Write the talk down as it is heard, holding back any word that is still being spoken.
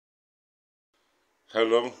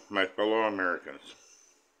Hello, my fellow Americans.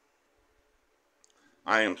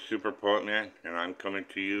 I am Super Poet Man, and I'm coming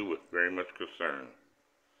to you with very much concern.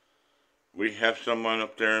 We have someone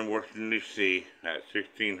up there in Washington, D.C. at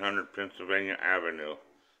 1600 Pennsylvania Avenue,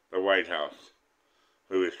 the White House,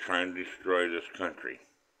 who is trying to destroy this country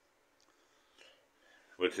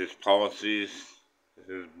with his policies,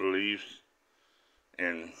 his beliefs,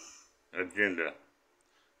 and agenda.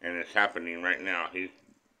 And it's happening right now. He's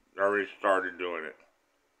already started doing it.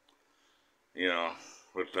 You know,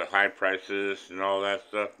 with the high prices and all that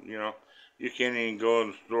stuff, you can't even go in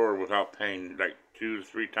the store without paying like 2 to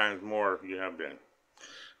 3 times more if you have been.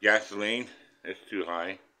 Gasoline, it's too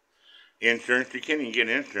high. Insurance, you can't even get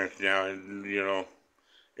insurance now,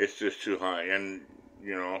 it's just too high. And,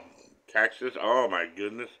 you know, taxes, oh my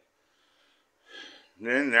goodness. And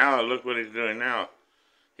then now, look what he's doing now.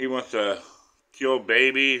 He wants to kill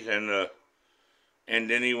babies and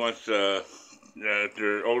then he wants to if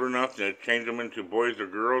they're old enough to change them into boys or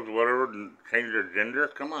girls, whatever, and change their gender.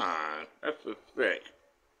 Come on, that's just sick.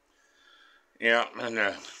 Yeah, and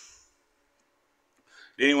then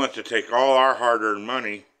he wants to take all our hard-earned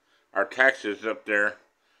money, our taxes up there,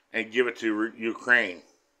 and give it to Ukraine,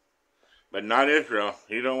 but not Israel.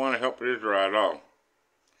 He don't want to help Israel at all,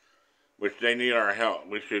 which they need our help.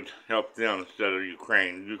 We should help them instead of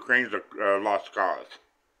Ukraine. Ukraine's a lost cause.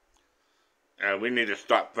 We need to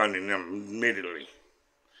stop funding them immediately.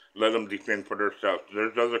 Let them defend for themselves.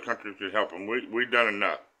 There's other countries that help them. We've done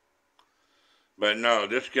enough. But no,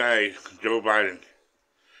 this guy, Joe Biden,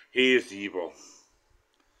 he is evil.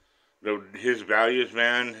 His values,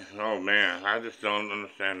 man, oh man, I just don't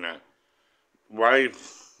understand that. Why?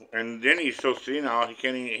 And then he's so senile,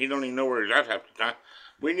 he don't even know where he's at half the time.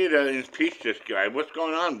 We need to impeach this guy. What's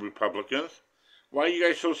going on, Republicans? Why are you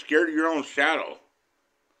guys so scared of your own shadow?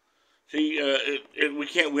 See, we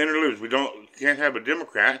can't win or lose. Can't have a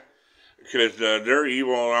Democrat because they're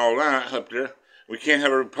evil and all that up there. We can't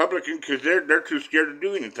have a Republican because they're too scared to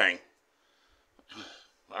do anything.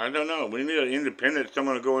 I don't know. We need an independent,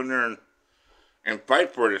 someone to go in there and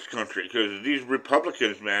fight for this country because these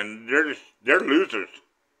Republicans, man, they're losers.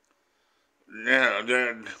 Yeah,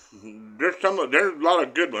 there's a lot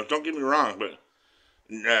of good ones. Don't get me wrong, but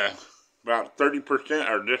about 30%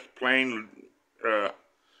 are just plain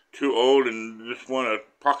too old and just want to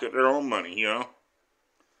pocket their own money,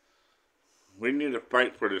 We need to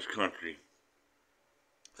fight for this country.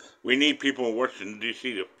 We need people in Washington,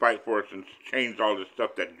 D.C. to fight for us and change all this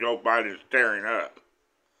stuff that Joe Biden is tearing up.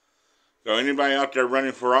 So anybody out there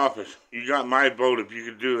running for office, you got my vote if you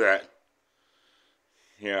could do that.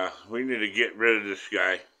 Yeah, we need to get rid of this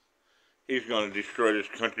guy. He's going to destroy this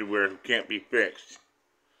country where it can't be fixed.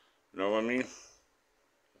 You know what I mean?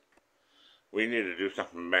 We need to do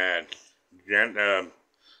something bad.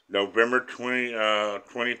 November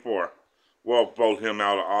 24. We'll vote him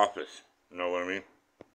out of office. You know what I mean?